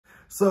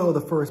So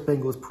the first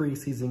Bengals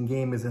preseason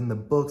game is in the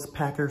books.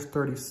 Packers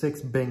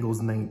 36,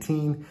 Bengals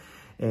 19.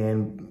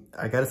 And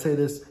I gotta say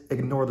this,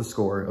 ignore the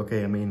score,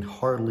 okay? I mean,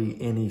 hardly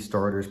any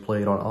starters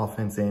played on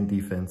offense and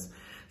defense.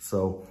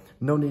 So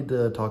no need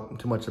to talk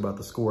too much about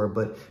the score,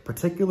 but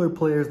particular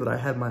players that I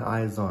had my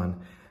eyes on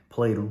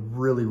played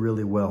really,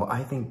 really well.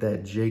 I think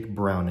that Jake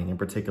Browning in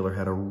particular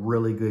had a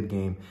really good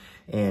game.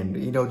 And,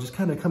 you know, just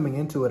kind of coming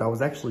into it, I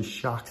was actually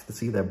shocked to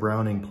see that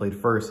Browning played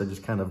first. I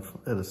just kind of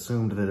had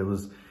assumed that it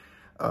was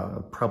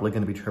probably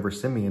going to be Trevor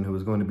Siemian, who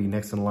was going to be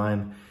next in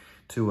line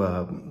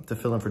to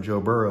fill in for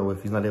Joe Burrow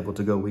if he's not able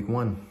to go week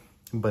one.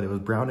 But it was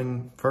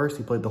Browning first.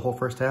 He played the whole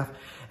first half,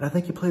 and I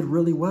think he played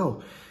really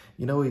well.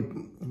 You know, he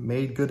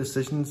made good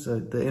decisions.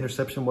 The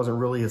interception wasn't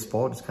really his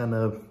fault. Just kind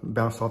of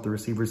bounced off the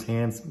receiver's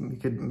hands. You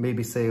could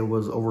maybe say it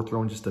was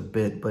overthrown just a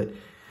bit, but it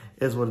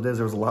is what it is.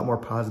 There was a lot more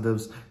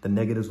positives than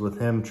negatives with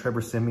him. Trevor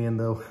Siemian,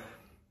 though,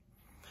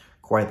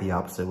 quite the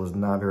opposite. Was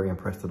not very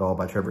impressed at all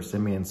by Trevor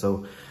Siemian.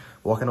 So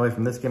walking away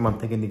from this game, I'm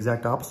thinking the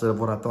exact opposite of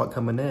what I thought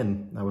coming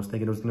in. I was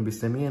thinking it was going to be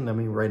Siemian. I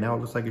mean, right now it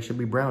looks like it should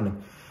be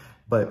Browning.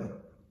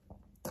 But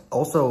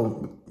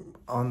also,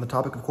 on the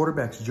topic of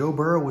quarterbacks, Joe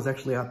Burrow was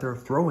actually out there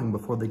throwing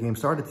before the game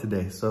started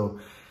today.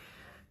 So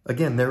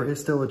again, there is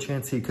still a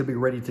chance he could be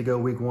ready to go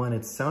week one.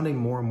 It's sounding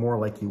more and more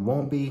like he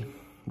won't be,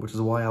 which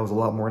is why I was a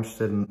lot more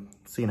interested in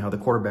seeing how the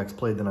quarterbacks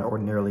played than I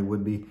ordinarily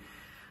would be.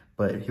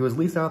 But he was at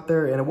least out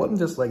there, and it wasn't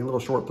just like little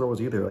short throws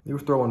either. He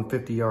was throwing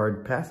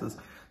 50-yard passes.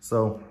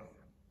 So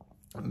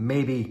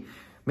maybe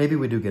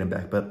we do get him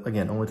back, but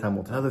again, only time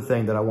will tell. Another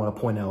thing that I want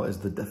to point out is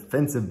the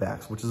defensive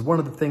backs, which is one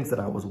of the things that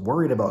I was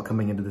worried about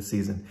coming into the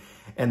season.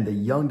 And the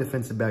young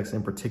defensive backs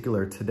in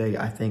particular today,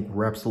 I think,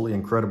 were absolutely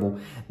incredible.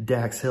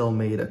 Dax Hill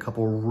made a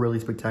couple really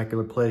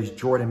spectacular plays.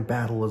 Jordan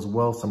Battle as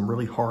well, some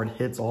really hard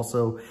hits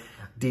also.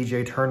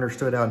 DJ Turner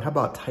stood out. And how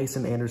about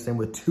Tyson Anderson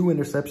with 2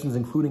 interceptions,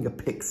 including a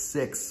pick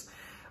 6?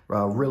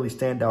 Really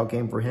standout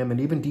game for him. And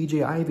even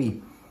DJ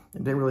Ivey.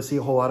 Didn't really see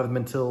a whole lot of him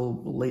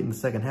until late in the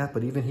second half,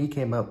 but even he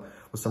came up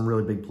with some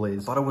really big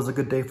plays. Thought it was a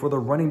good day for the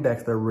running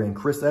backs that were in.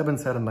 Chris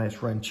Evans had a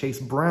nice run. Chase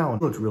Brown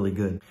looked really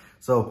good.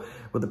 So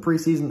with the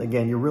preseason,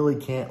 again, you really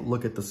can't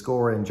look at the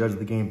score and judge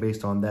the game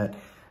based on that.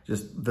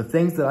 Just the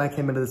things that I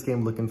came into this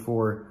game looking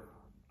for,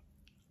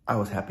 I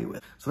was happy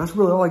with. So that's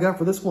really all I got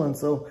for this one.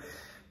 So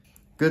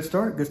good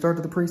start to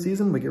the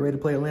preseason. We get ready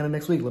to play Atlanta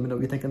next week. Let me know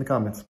what you think in the comments.